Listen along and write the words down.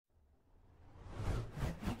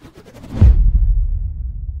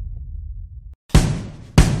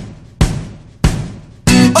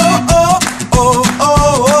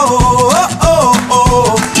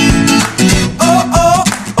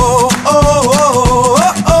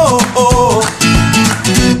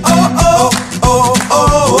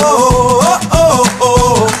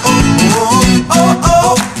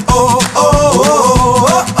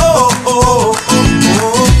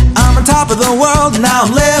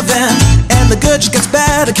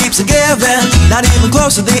that keeps it giving. Not even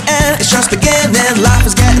close to the end, it's just beginning. Life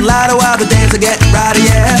is getting lighter while the days are getting brighter,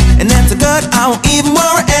 yeah. And it's a good, I won't even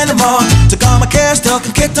worry anymore. Took all my cares, still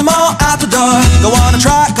can kick them all out the door. Go on and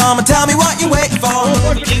try, come and tell me what you're waiting for.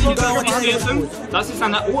 Das ist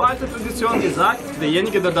eine uralte Tradition, die sagt,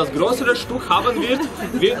 derjenige, der das größere Stück haben wird,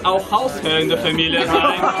 wird auch Hausherr in der Familie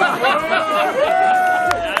sein.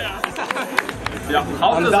 Ja,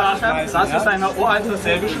 Hauptsache, das ist eine uralte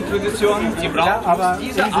serbische Tradition. Die Braut muss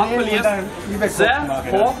diese Apfel jetzt sehr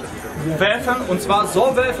hoch werfen, und zwar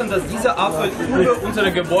so werfen, dass dieser Apfel über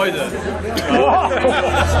unsere Gebäude.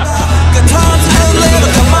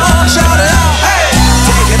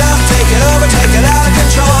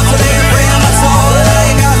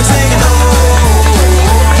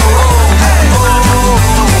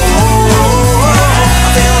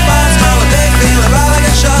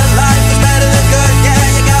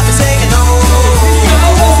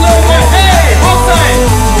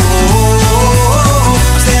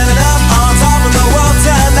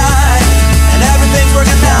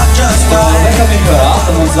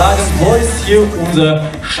 Und sagen, wo ist hier unser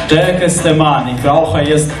stärkster Mann? Ich brauche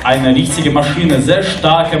jetzt eine richtige Maschine, sehr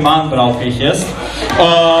starke Mann brauche ich jetzt.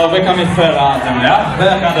 Wer kann mich verraten? Ja?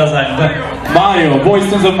 Wer kann das sein? Mario, wo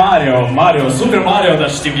ist unser Mario? Mario, Super Mario,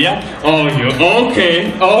 das stimmt, ja? Oh,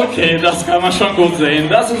 okay, das kann man schon gut sehen.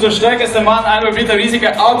 Das ist unser stärkster Mann, einmal bitte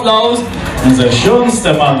riesiger Applaus. Unser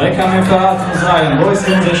schönster Mann, wer kann mir verraten und sagen, wo ist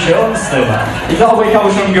unser schönster Mann? Ich glaube, ich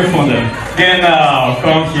habe schon gefunden. Genau,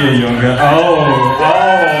 komm hier, Junge. Oh.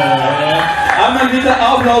 Einmal bitte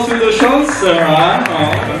Applaus für den schönsten Mann.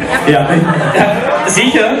 Oh. Ja,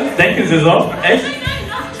 sicher? Denken Sie so? Echt?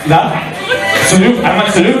 Na?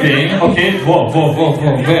 Einmal zurückgehen. Okay, wo?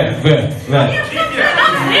 Wer?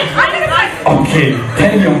 Okay,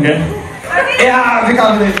 der Junge. Ja, wir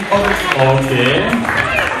können nicht. Okay.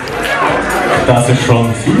 Das ist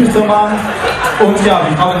schon vierte Mann. Und ja,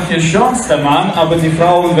 wir haben hier schönster Mann, aber die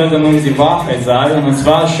Frauen werden uns die Wahrheit sagen. Und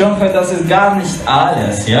zwar, Schönheit, das ist gar nicht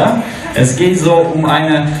alles, ja? Es geht so um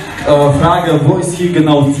eine Frage, wo ist hier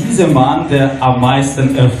genau dieser Mann, der am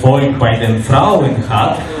meisten Erfolg bei den Frauen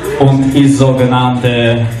hat und ist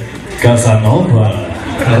sogenannte Casanova.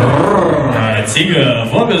 Ziege,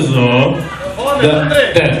 wo bist du?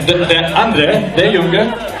 Der andere, der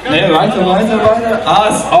Junge. Ne, weiter.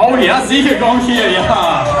 Oh ja, sicher, komm hier,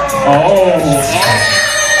 ja. Oh.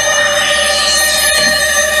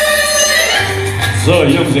 So,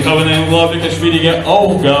 Jungs, ich habe eine unglaublich schwierige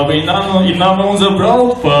Aufgabe im Namen unserer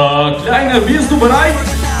Brautpaar. Kleiner, bist du bereit?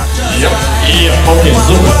 Ja, okay,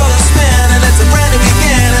 super.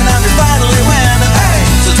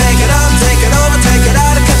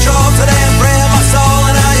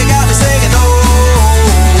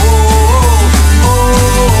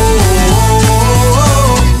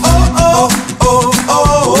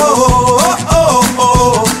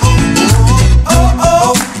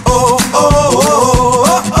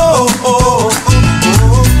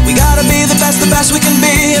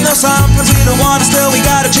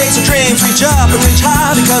 Reach up and reach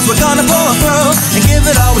high, because we're gonna pull through and give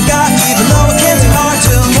it all we got, even though it can seem hard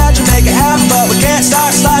to catch and make it happen, but we can't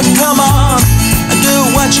start sliding. Come on and do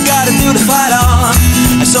what you gotta do to fight on.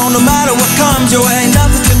 And so no matter what comes your way,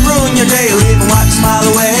 nothing can ruin your day or even wipe a smile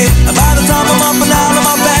away. And by the time I'm up and out of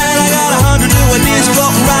my bed, I got 100 new ideas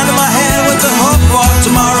floating around in my head, with the hope for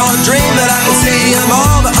tomorrow, a dream that I can see of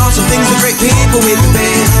all the awesome things and great people we could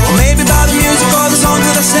be. Or maybe by the music or the songs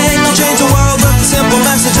that I sing, I'll change the world with the simple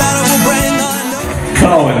message that I will bring.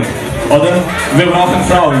 Frauen, oder? Wir brauchen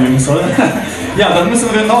Frauen, Jungs, oder? Ja, dann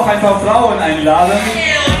müssen wir noch ein paar Frauen einladen.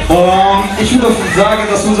 Und ich würde sagen,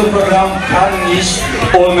 dass unser Programm kann nicht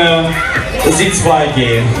ohne Sie zwei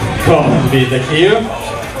gehen. Kommen bitte hier.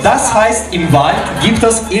 Das heißt, im Wald gibt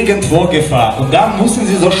es irgendwo Gefahr. Und da müssen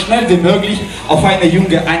Sie so schnell wie möglich auf eine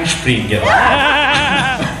Junge einspringen.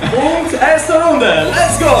 Und erste Runde,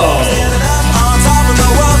 let's go!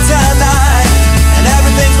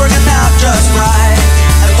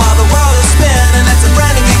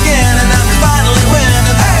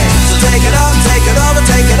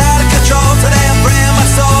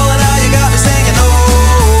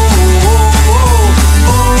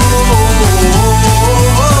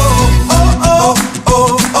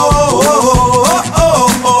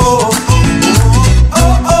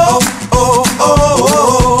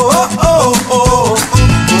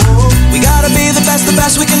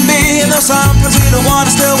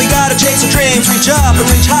 Reach up and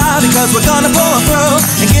reach high, because we're gonna pull through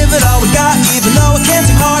and give it all we got, even though it can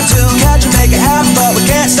seem hard to catch and make it happen, but we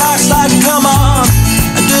can't start sliding. Come on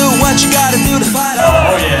and do what you gotta do to fight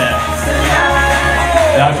on. Oh yeah.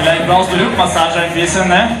 Ja, vielleicht brauchst du Rückmassage ein bisschen,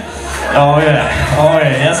 ne? Oh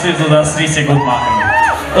yeah, jetzt willst du das richtig gut machen.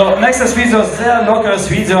 So, nächstes Video, sehr lockeres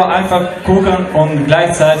Video, einfach gucken und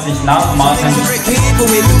gleichzeitig nachmachen.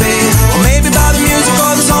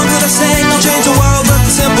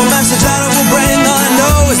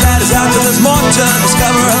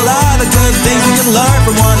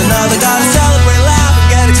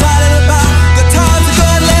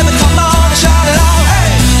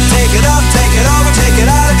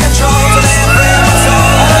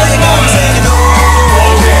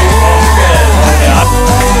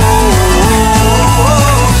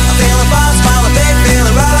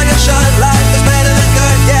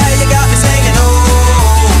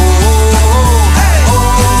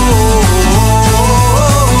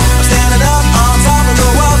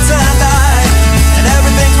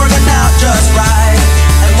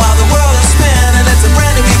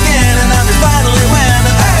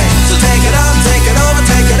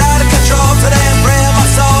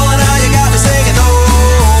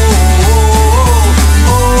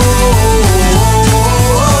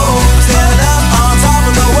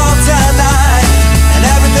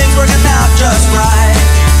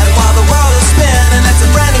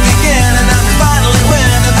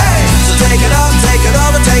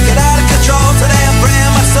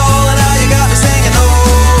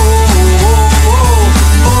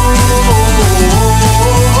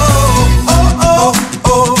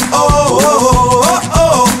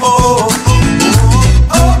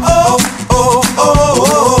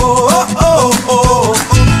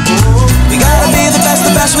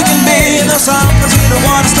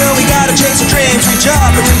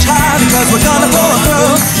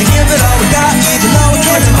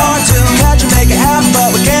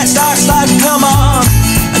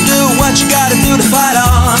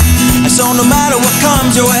 So no matter what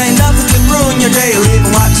comes your way, nothing can ruin your day or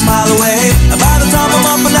even wipe a smile away.